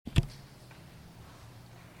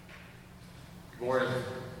Good morning.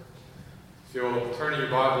 If you'll turn your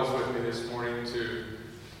Bibles with me this morning to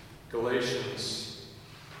Galatians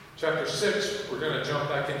chapter 6, we're going to jump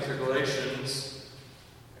back into Galatians.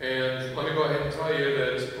 And let me go ahead and tell you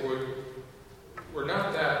that we're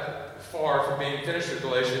not that far from being finished with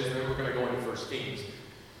Galatians, and then we're going to go into 1 Kings.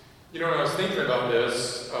 You know, when I was thinking about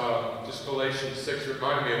this, just Galatians 6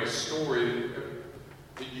 reminded me of a story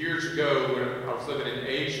that years ago when I was living in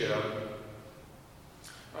Asia.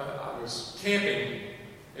 I was camping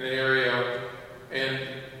in an area, and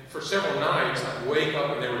for several nights I'd wake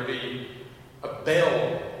up and there would be a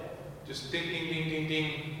bell just ding, ding, ding, ding,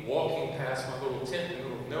 ding, walking past my little tent in the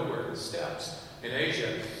middle of nowhere, the steppes in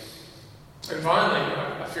Asia. And finally,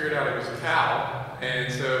 I figured out it was a cow,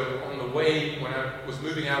 and so on the way, when I was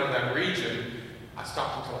moving out of that region, I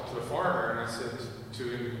stopped and talked to the farmer, and I said to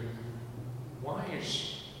him, "Why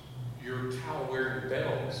is your cow wearing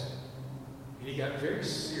bells?" And he got very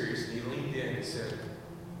serious, and he leaned in and said,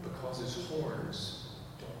 "Because his horns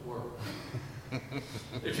don't work."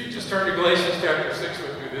 If you just turn to Galatians chapter 6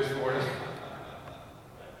 with me this morning.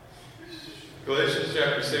 Galatians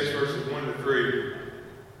chapter 6, verses 1 to 3.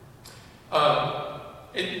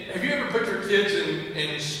 Have you ever put your kids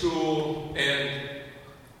in school and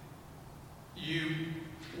you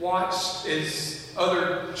watched as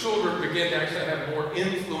other children begin to actually have more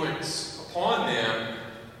influence upon them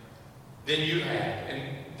than you had? And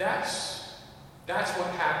that's what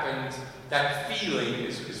happened. That feeling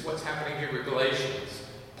is what's happening here with Galatians.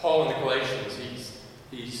 Paul in the Galatians,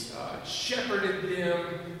 he's shepherded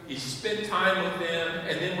them, he spent time with them,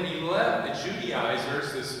 and then when he left, the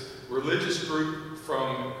Judaizers, this religious group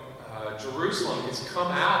from Jerusalem, has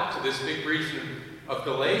come out to this big region of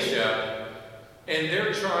Galatia, and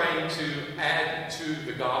they're trying to add to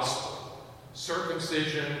the gospel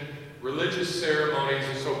circumcision, religious ceremonies.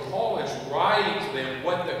 And so Paul is writing to them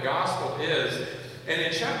what the gospel is. And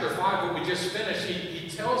in chapter 5, what we just finished, he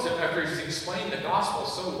tells them, after he's explained the gospel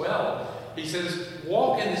so well, he says,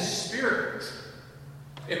 walk in the Spirit.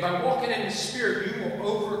 And by walking in the Spirit, you will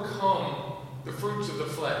overcome the fruits of the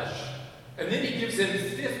flesh. And then he gives them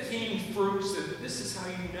 15 fruits that this is how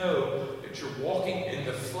you know that you're walking in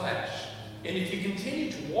the flesh. And if you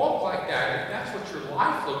continue to walk like that, if that's what your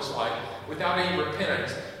life looks like without any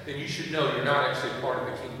repentance, then you should know you're not actually part of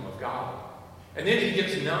the kingdom of God. And then he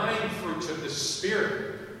gives 9 fruits of the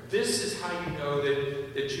Spirit. This is how you know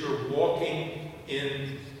that you're walking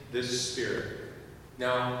in the Spirit.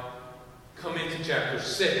 Now, come into chapter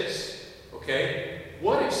 6, okay?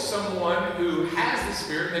 What if someone who has the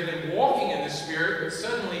Spirit, they've been walking in the Spirit, but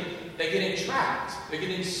suddenly they get entrapped, they get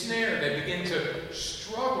ensnared, they begin to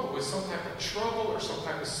struggle with some type of trouble or some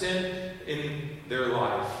type of sin in their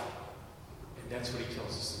life? And that's what he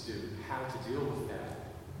tells us to do, how to deal with that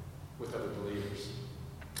with other believers.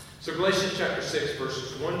 So Galatians chapter 6,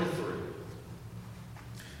 verses 1 to 3.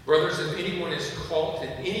 Brothers, if anyone is caught in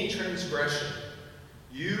any transgression,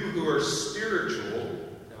 you who are spiritual,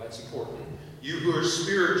 now that's important, you who are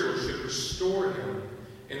spiritual should restore him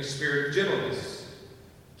in a spirit of gentleness.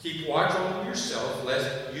 Keep watch on yourself,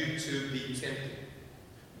 lest you too be tempted.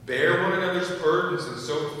 Bear one another's burdens and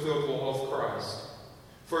so fulfill the law of Christ.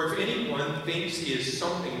 For if anyone thinks he is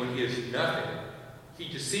something when he is nothing, he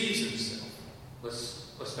deceives himself.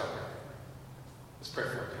 Let's stop right there. Let's pray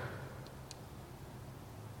for our time.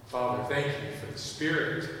 Father, thank you for the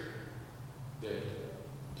Spirit that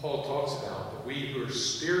Paul talks about, that we who are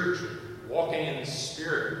spiritual, walking in the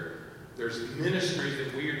Spirit, there's ministries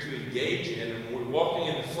that we are to engage in, and we're walking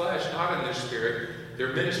in the flesh, not in the Spirit. There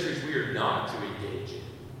are ministries we are not to engage in.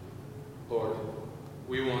 Lord,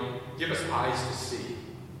 give us eyes to see,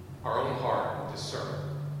 our own heart to discern.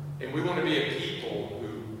 And we want to be a people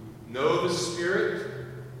who know the Spirit,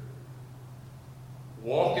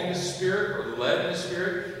 walk in the Spirit, or led in the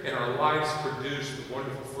Spirit, and our lives produce the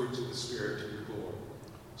wonderful fruits of the Spirit to your glory.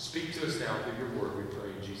 Speak to us now through your word, we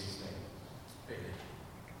pray in Jesus' name. Amen.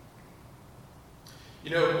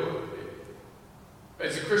 You know,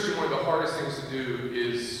 as a Christian, one of the hardest things to do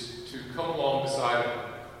is to come along beside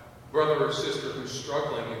a brother or sister who's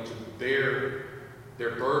struggling and to bear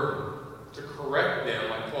their burden, to correct them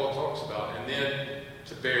like Paul talks about, and then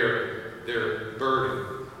to bear their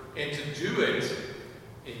burden, and to do it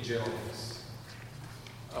in gentleness.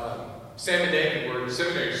 Sam and David were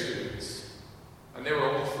seminary students, and they were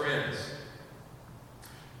old friends.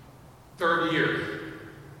 Third year,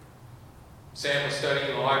 Sam was studying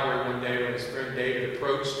in the library one day when his friend David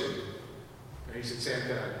approached him, and he said, "Sam,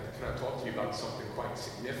 can I talk to you about something quite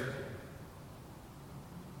significant?"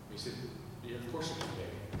 He said, "Yeah, of course you can, David."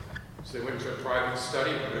 So they went to a private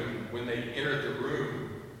study room. When they entered the room,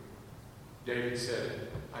 David said,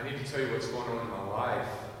 I need to tell you what's going on in my life.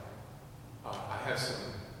 I have some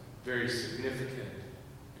very significant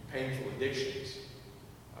and painful addictions.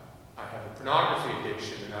 I have a pornography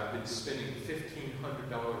addiction, and I've been spending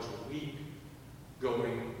 $1,500 a week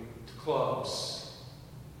going to clubs.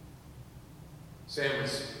 Sam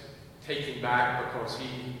was taken back because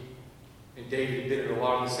he and David had been in a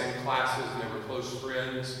lot of the same classes, and they were close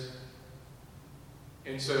friends.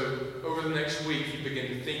 And so, over the next week, he began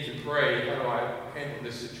to think and pray, how do I handle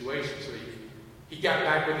this situation? So he got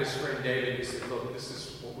back with his friend David, and he said, look, this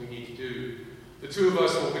is what we need to do. The two of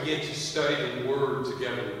us will begin to study the Word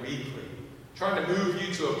together weekly, trying to move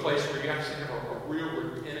you to a place where you actually have a real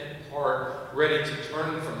repentant heart ready to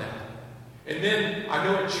turn from that. And then, I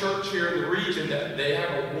know at church here in the region that they have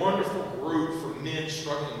a wonderful group for men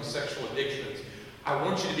struggling with sexual addictions. I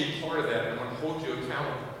want you to be part of that, and I want to hold you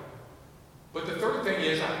accountable. But the third thing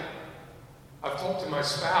is, I've talked to my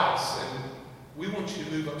spouse, and we want you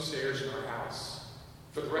to move upstairs in our house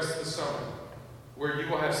for the rest of the summer, where you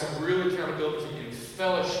will have some real accountability and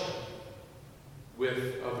fellowship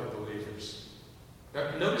with other believers.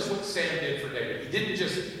 Now, notice what Sam did for David. He didn't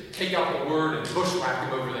just take out the word and bushwhack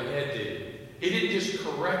him over the head, did he? He didn't just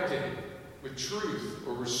correct him with truth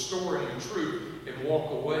or restore him with truth and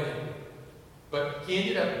walk away. But he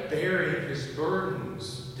ended up bearing his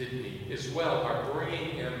burdens, didn't he, as well, by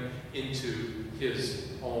bringing him into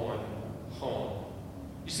his own home.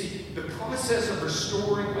 You see, the process of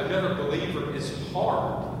restoring another believer is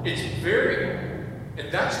hard. It's very hard.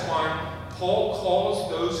 And that's why Paul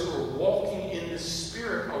calls those who are walking in the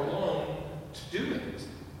Spirit alone to do it.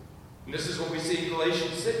 And this is what we see in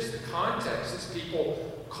Galatians 6. The context is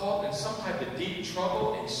people caught in some type of deep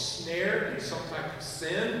trouble, ensnared in some type of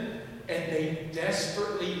sin, and they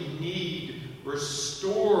desperately need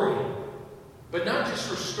restoring. But not just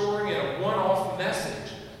restoring in a one-off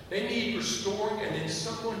message. They need restoring and then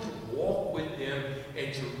someone to walk with them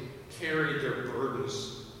and to carry their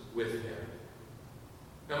burdens with them.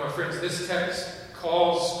 Now, my friends, this text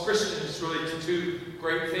calls Christians really to two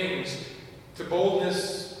great things: to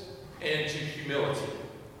boldness and to humility.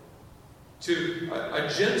 To a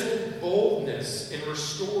gentle boldness in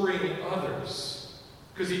restoring others,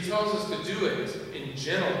 because he tells us to do it in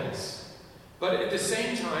gentleness. But at the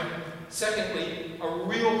same time, secondly, a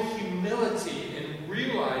real humility in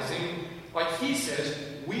realizing, like he says,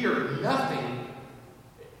 we are nothing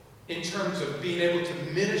in terms of being able to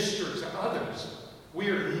minister to others. We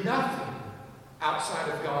are nothing outside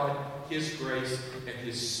of God, His grace, and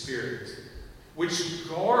His Spirit, which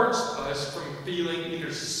guards us from feeling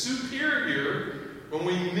either superior when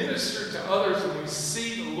we minister to others and we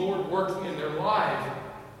see the Lord working in their life,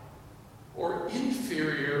 or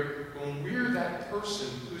inferior when we're that person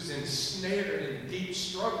who's ensnared in deep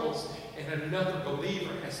struggles and another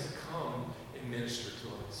believer has to come and minister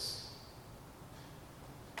to us.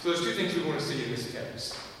 So there's two things we want to see in this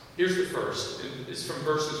text. Here's the first. It's from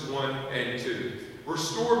verses 1 and 2.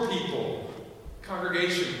 Restore people,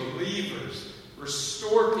 congregation, believers,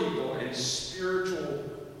 restore people in spiritual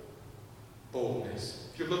boldness.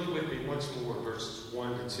 If you look with me once more, verses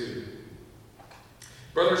 1 to 2.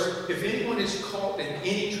 Brothers, if anyone is caught in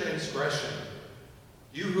any transgression,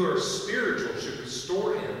 you who are spiritual should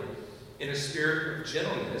restore him in a spirit of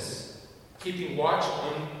gentleness, keeping watch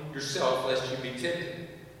on yourself lest you be tempted.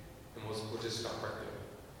 And we'll just stop right there.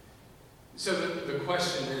 So the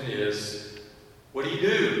question then is, what do you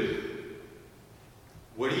do?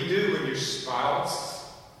 What do you do when your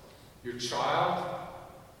spouse, your child,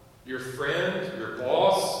 your friend, your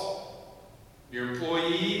boss, your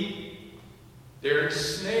employee, they're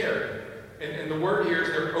ensnared? And the word here is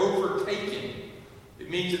they're overtaken. It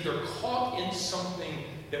means that they're caught in something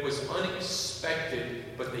that was unexpected,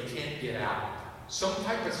 but they can't get out. Some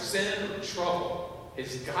type of sin or trouble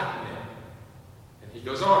has gotten them. And he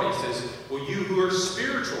goes on, he says, well, you who are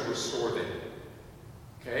spiritual, restore them.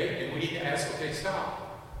 Okay? And we need to ask, okay, stop.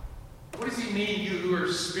 What does he mean, you who are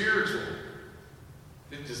spiritual?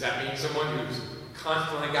 Does that mean someone who's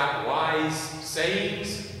constantly got wise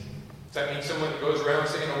sayings? Does that mean someone that goes around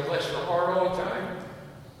saying, oh, bless your heart all the time?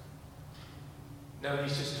 No,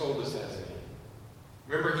 he's just told us that.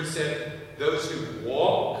 Remember, he said, those who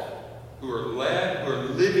walk, who are led, who are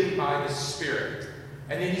living by the Spirit.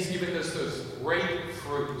 And then he's given us those great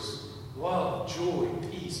fruits: love, joy,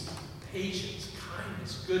 peace, patience,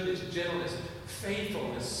 kindness, goodness, gentleness,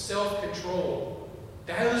 faithfulness, self-control.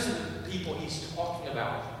 Those are the people he's talking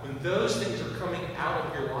about. When those things are coming out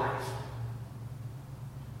of your life,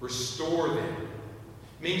 restore them.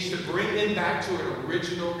 It means to bring them back to an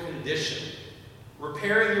original condition.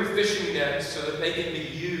 Repairing your fishing nets so that they can be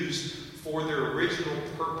used for their original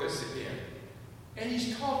purpose again. And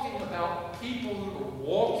he's talking about people who are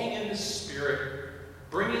walking in the Spirit,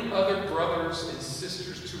 bringing other brothers and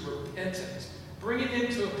sisters to repentance, bringing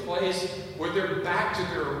them to a place where they're back to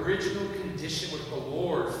their original condition with the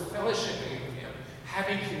Lord, fellowshipping with Him,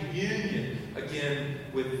 having communion again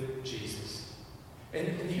with Jesus. And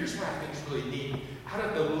here's what I think is really neat. Out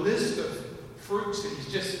of the list of fruits that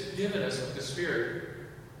He's just given us with the Spirit,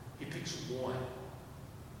 He picks one.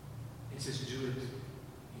 He says, do it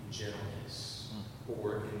in gentleness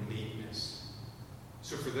or in meekness.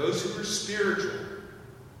 So for those who are spiritual,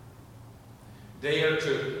 they are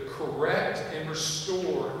to correct and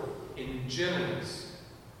restore in gentleness.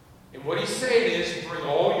 And what He's saying is, bring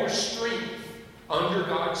all your strength under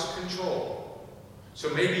God's control. So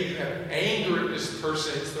maybe you have anger at this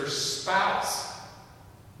person, it's their spouse.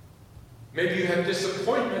 Maybe you have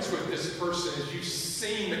disappointments with this person as you've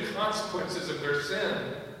seen the consequences of their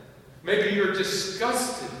sin. Maybe you're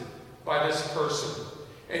disgusted by this person.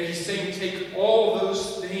 And He's saying, take all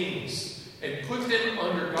those things and put them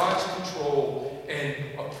under God's control and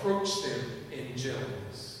approach them in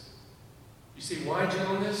gentleness. You see, why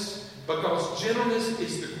gentleness? Because gentleness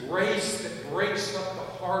is the grace that breaks up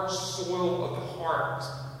the hard soil of the heart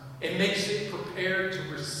and makes it prepared to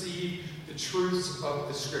receive the truths of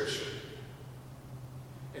the Scripture.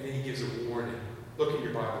 And then He gives a warning. Look at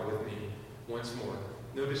your Bible with me once more.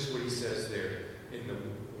 Notice what He says there in the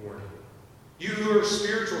warning. You who are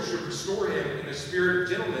spiritual should restore him in a spirit of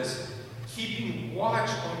gentleness, keeping watch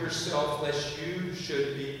on yourself lest you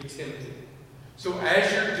should be tempted. So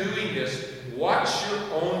as you're doing this, watch your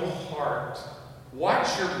own heart.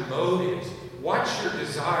 Watch your motives. Watch your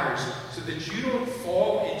desires so that you don't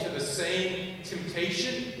fall into the same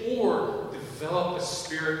temptation or develop a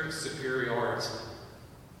spirit of superiority.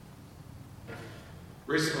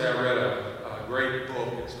 Recently I read a great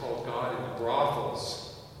book. It's called God in the Brothels.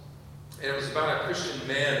 And it was about a Christian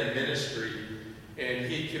man in ministry. And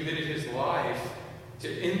he committed his life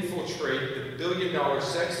to infiltrate the billion-dollar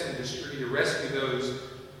sex industry to rescue those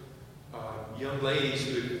young ladies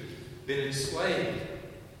who had been enslaved.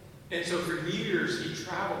 And so for years he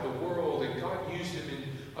traveled the world, and God used him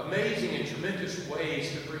in amazing and tremendous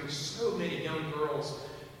ways to bring so many young girls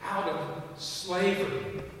out of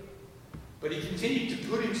slavery. But he continued to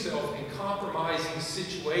put himself in compromising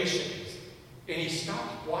situations, and he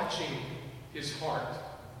stopped watching his heart.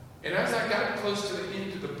 And as I got close to the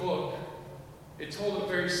end of the book, it told a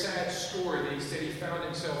very sad story that he said he found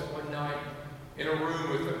himself one night in a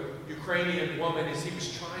room with a Ukrainian woman as he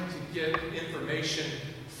was trying to get information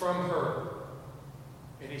from her.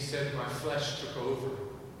 And he said, my flesh took over,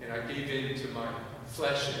 and I gave in to my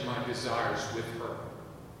flesh and my desires with her.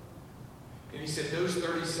 And he said, those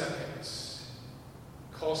 30 seconds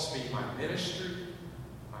cost me my ministry,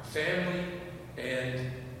 my family, and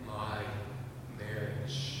my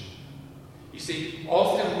marriage. You see,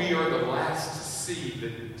 often we are the last to see the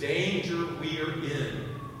danger we are in,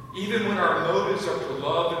 even when our motives are to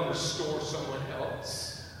love and restore someone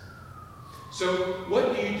else. So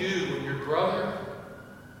what do you do when your brother,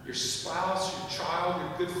 your spouse, your child,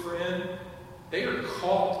 your good friend, they are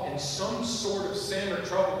caught in some sort of sin or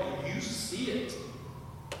trouble and you see it?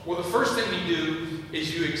 Well, the first thing you do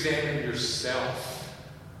is you examine yourself.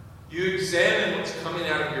 You examine what's coming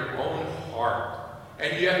out of your own heart.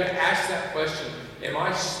 And you have to ask that question, am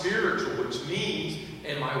I spiritual? Which means,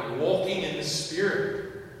 am I walking in the Spirit?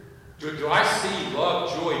 Do I see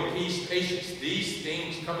love, joy, peace, patience, these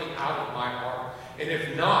things coming out of my heart? And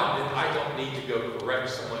if not, then I don't need to go correct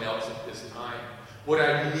someone else at this time. What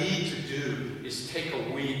I need to do is take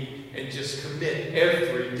a week and just commit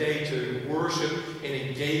every day to worship and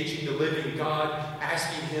engaging the living God,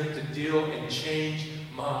 asking Him to deal and change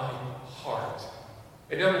my heart.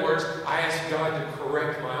 In other words, I ask God to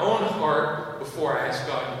correct my own heart before I ask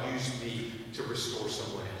God to use me to restore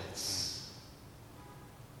someone else.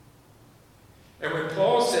 And when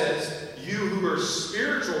Paul says, you who are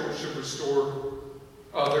spiritual should restore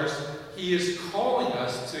others, he is calling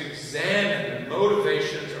us to examine the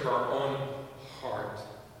motivations of our own heart.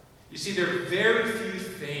 You see, there are very few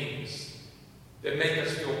things that make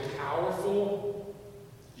us feel powerful,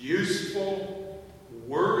 useful,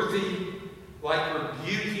 worthy, like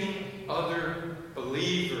rebuking other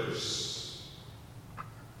believers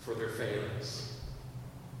for their failings.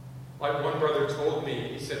 Like one brother told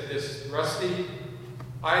me, he said this, Rusty,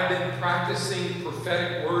 I've been practicing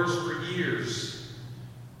prophetic words for years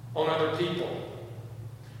on other people.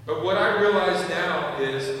 But what I realize now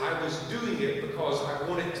is I was doing it because I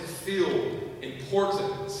wanted to feel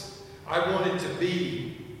important. I wanted to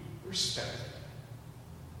be respected.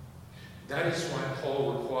 That is why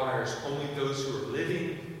Paul requires only those who are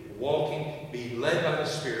living walking, being led by the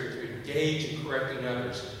Spirit to engage in correcting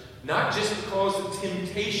others. Not just because the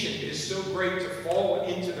temptation is so great to fall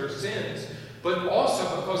into their sins, but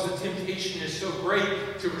also because the temptation is so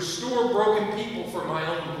great to restore broken people for my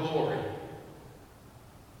own glory.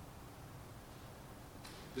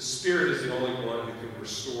 The Spirit is the only one who can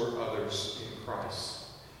restore others in Christ.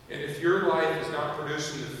 And if your life is not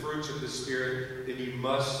producing the fruits of the Spirit, then you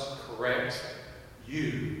must correct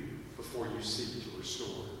you before you seek to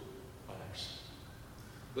restore others.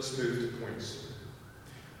 Let's move to point 2.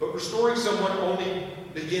 But restoring someone only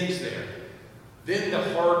begins there. Then the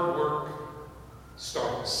hard work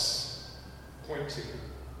starts. Point 2.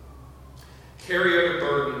 Carry other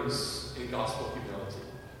burdens in gospel humility.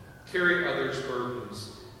 Carry others'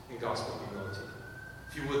 burdens in gospel humility.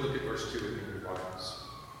 If you would, look at verse 2 in your Bibles.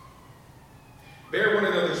 Bear one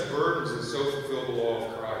another's burdens and so fulfill the law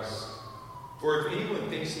of Christ. For if anyone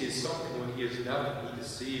thinks he is something when he is nothing, he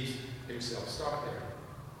deceives himself. Stop there.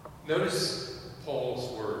 Notice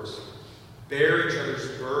Paul's words. Bear each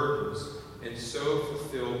other's burdens and so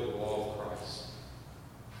fulfill the law of Christ.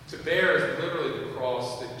 To bear is literally the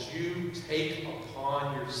cross that you take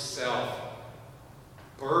upon yourself.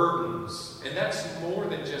 Burdens. And that's more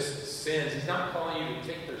than just sins. He's not calling you to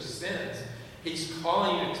take their sins. He's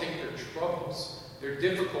calling you to take their troubles, their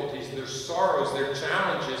difficulties, their sorrows, their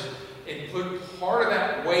challenges, and put part of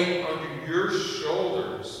that weight under your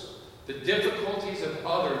shoulders. The difficulties of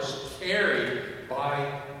others carried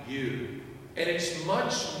by you. And it's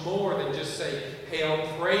much more than just say, hey,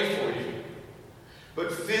 I'll pray for you.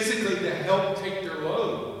 But physically to help take their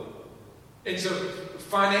load. And so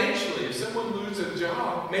financially, if someone loses a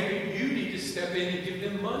job, maybe you need to step in and give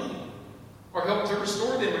them money. Or help to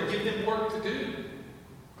restore them or give them work to do.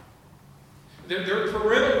 There are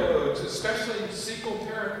parental loads, especially in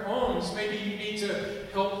single-parent homes. Maybe you need to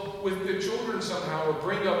help with the children somehow or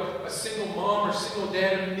bring up a single mom or single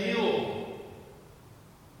dad a meal.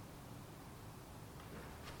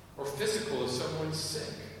 Or physical if someone's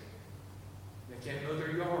sick. They can't mow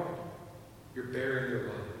their yard. You're bearing their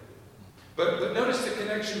load. But notice the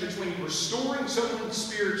connection between restoring someone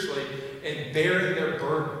spiritually and bearing their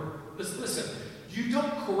burden. Listen, you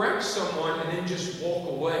don't correct someone and then just walk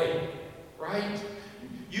away, right?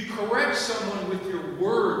 You correct someone with your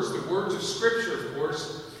words, the words of Scripture, of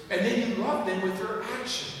course, and then you love them with your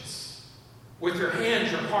actions, with your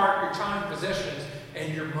hands, your heart, your time, possessions,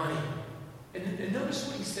 and your money. And notice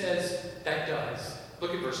what he says that does.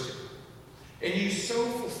 Look at verse 2. And you so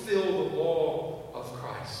fulfill the law of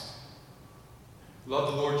Christ.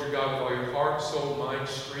 Love the Lord your God with all your heart, soul, mind,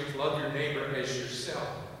 strength. Love your neighbor as yourself.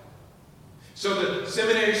 So the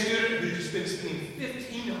seminary student who's just been spending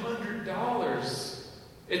 $1,500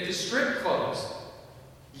 at the strip clubs,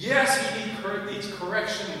 yes, he needs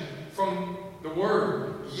correction from the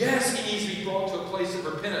Word. Yes, he needs to be brought to a place of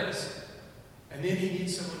repentance. And then he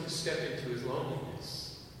needs someone to step into his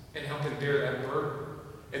loneliness and help him bear that burden.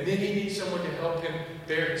 And then he needs someone to help him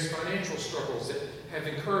bear his financial struggles that have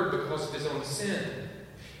incurred because of his own sin.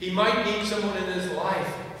 He might need someone in his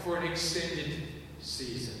life for an extended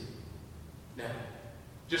season. Now,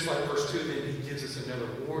 just like verse 2, then he gives us another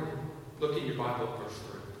warning. Look in your Bible at verse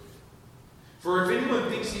 3. For if anyone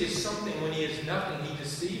thinks he is something when he is nothing, he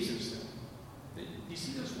deceives himself. You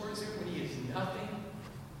see those words there, when he is nothing?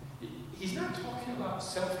 He's not talking about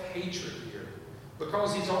self-hatred here,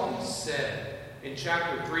 because he's already said in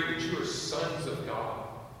chapter 3 that you are sons of God.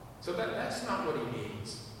 So that's not what he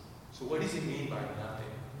means. So what does he mean by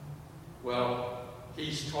nothing? Well,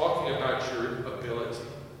 he's talking about your ability.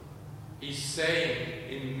 He's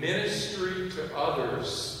saying in ministry to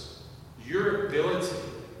others, your ability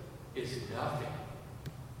is nothing.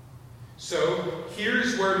 So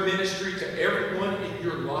here's where ministry to everyone in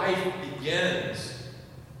your life begins.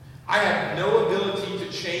 I have no ability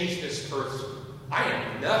to change this person. I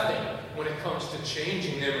am nothing when it comes to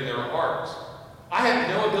changing them in their hearts. I have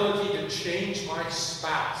no ability to change my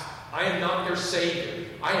spouse. I am not their Savior.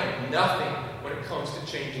 I am nothing when it comes to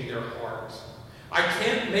changing their hearts. I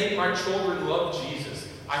can't make my children love Jesus.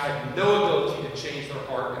 I have no ability to change their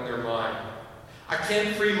heart and their mind. I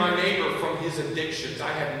can't free my neighbor from his addictions.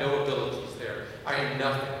 I have no abilities there. I am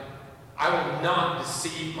nothing. I will not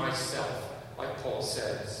deceive myself, like Paul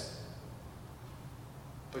says.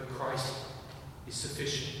 But Christ is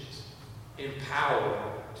sufficient in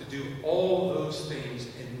power to do all those things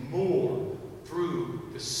and more through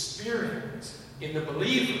the Spirit in the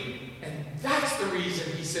believer. And that's the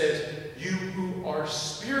reason he says, you who are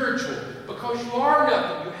spiritual, because you are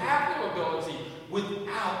nothing. You have no ability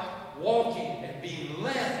without walking and being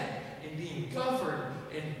led and being governed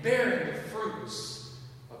and bearing the fruits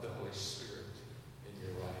of the Holy Spirit in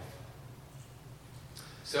your life.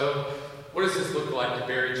 So, what does this look like to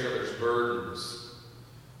bear each other's burdens?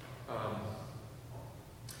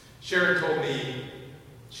 Sharon told me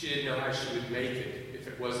she didn't know how she would make it if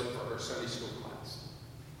it wasn't for her Sunday school class.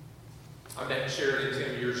 I met Sharon and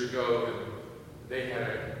Tim years ago, and they had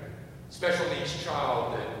a special needs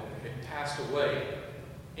child that had passed away.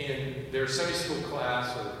 In their Sunday school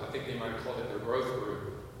class, or I think they might have called it their growth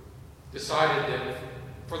group, decided that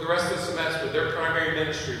for the rest of the semester, their primary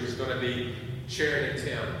ministry was going to be Sharon and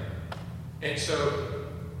Tim. And so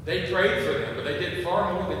they prayed for them, but they did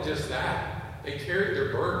far more than just that. They carried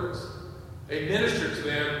their burdens. They ministered to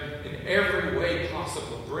them in every way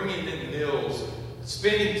possible, bringing them meals,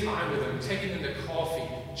 spending time with them, taking them to coffee,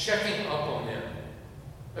 checking up on them.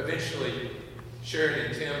 Eventually, Sharon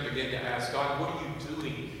and Tim began to ask, God, what are you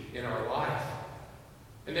doing in our life?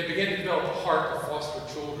 And they began to develop a heart to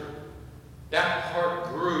foster children. That heart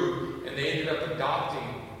grew, and they ended up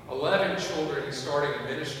adopting 11 children and starting a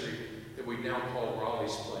ministry that we now call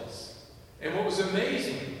Raleigh's Place. And what was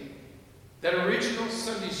amazing, that original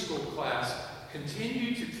Sunday school class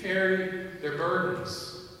continued to carry their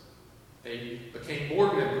burdens. They became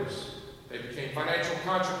board members. They became financial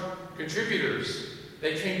contributors.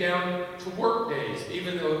 They came down to work days,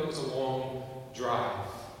 even though it was a long drive.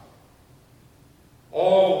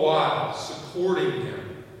 All the while supporting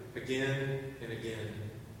them again and again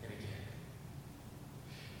and again.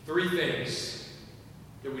 3 things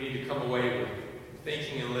that we need to come away with,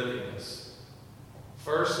 thinking and living this.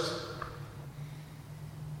 First,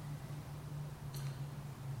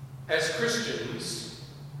 as Christians,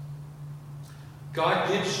 God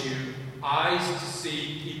gives you eyes to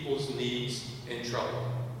see people's needs and trouble.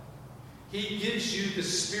 He gives you the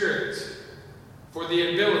Spirit for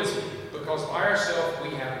the ability, because by ourselves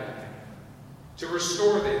we have nothing, to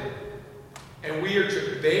restore them. And we are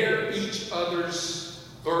to bear each other's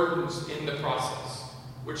burdens in the process,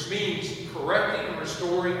 which means correcting and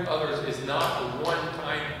restoring others is not a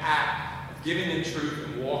one-time act of giving them truth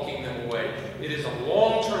and walking them away. It is a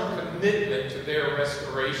long-term commitment to their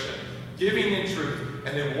restoration, giving them truth,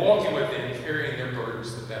 and then walking with them, carrying their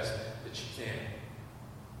burdens the best that you can.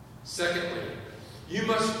 Secondly, you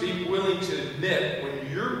must be willing to admit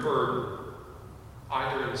when your burden,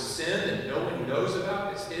 either in sin that no one knows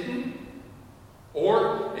about, is hidden,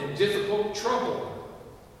 or in difficult trouble,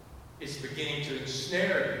 is beginning to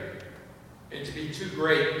ensnare you and to be too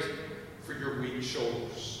great for your weak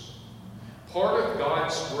shoulders. Part of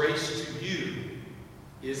God's grace to you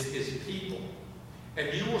is His people.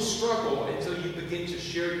 And you will struggle until you begin to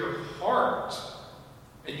share your heart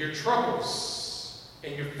and your troubles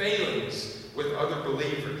and your failings with other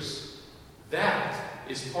believers. That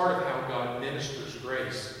is part of how God ministers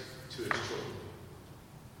grace to His children.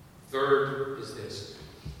 Third is this: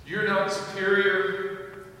 you're not superior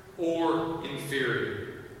or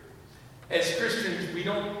inferior. As Christians, we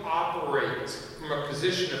don't operate from a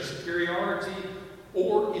position of superiority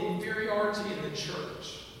or inferiority in the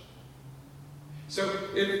church. So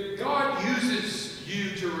if God uses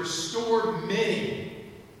you to restore many,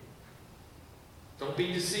 don't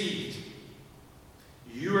be deceived.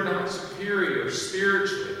 You are not superior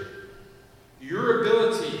spiritually. Your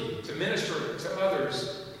ability to minister to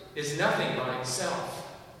others is nothing by itself.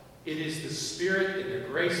 It is the Spirit and the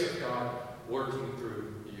grace of God working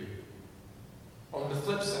through you. On the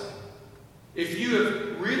flip side, if you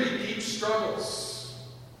have really deep struggles,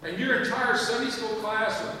 and your entire Sunday school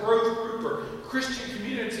class or growth group or Christian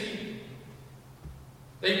community,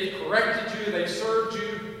 they've corrected you, they've served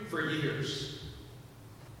you for years,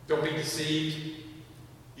 don't be deceived.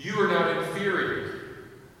 You are not inferior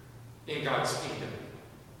in God's kingdom.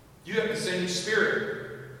 You have the same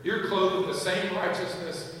Spirit. You're clothed with the same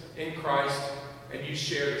righteousness in Christ, and you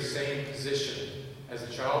share the same position as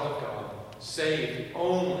a child of God, saved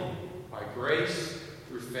only by grace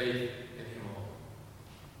through faith in Him alone.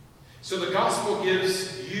 So the gospel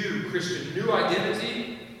gives you, Christian, new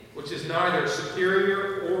identity, which is neither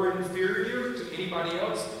superior or inferior to anybody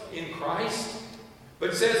else in Christ. But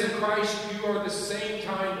it says in Christ you are at the same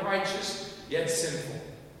time righteous, yet sinful.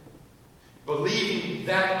 Believing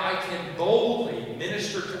that I can boldly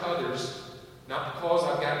minister to others, not because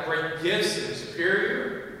I've got great gifts and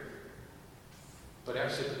superior, but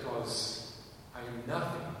actually because I am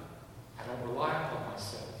nothing. I don't rely upon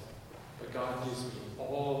myself. But God gives me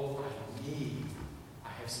all I need. I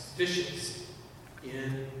have sufficiency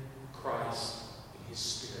in Christ, in His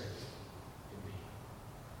Spirit.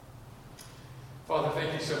 Father,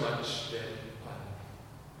 thank you so much that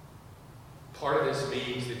part of this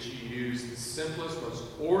means that you use the simplest, most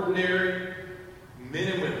ordinary men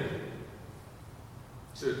and women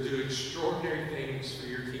to do extraordinary things for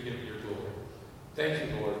your kingdom and your glory. Thank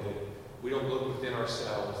you, Lord, that we don't look within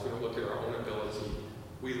ourselves. We don't look at our own ability.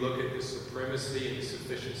 We look at the supremacy and the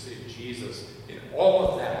sufficiency of Jesus. And all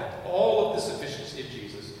of that, all of the sufficiency of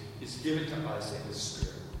Jesus is given to us in the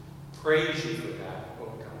Spirit. Praise you for that, oh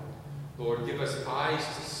God. Lord, give us eyes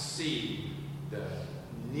to see the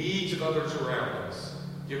needs of others around us.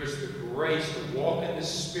 Give us the grace to walk in the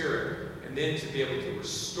Spirit and then to be able to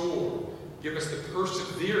restore. Give us the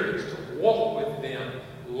perseverance to walk with them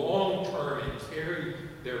long term and carry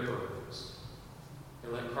their burdens.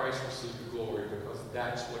 And let Christ receive the glory, because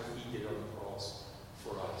that's what he did on the cross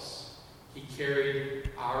for us. He carried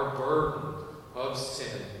our burden of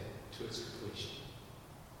sin to its completion.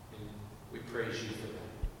 And we praise you for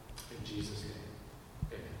that. In Jesus' name.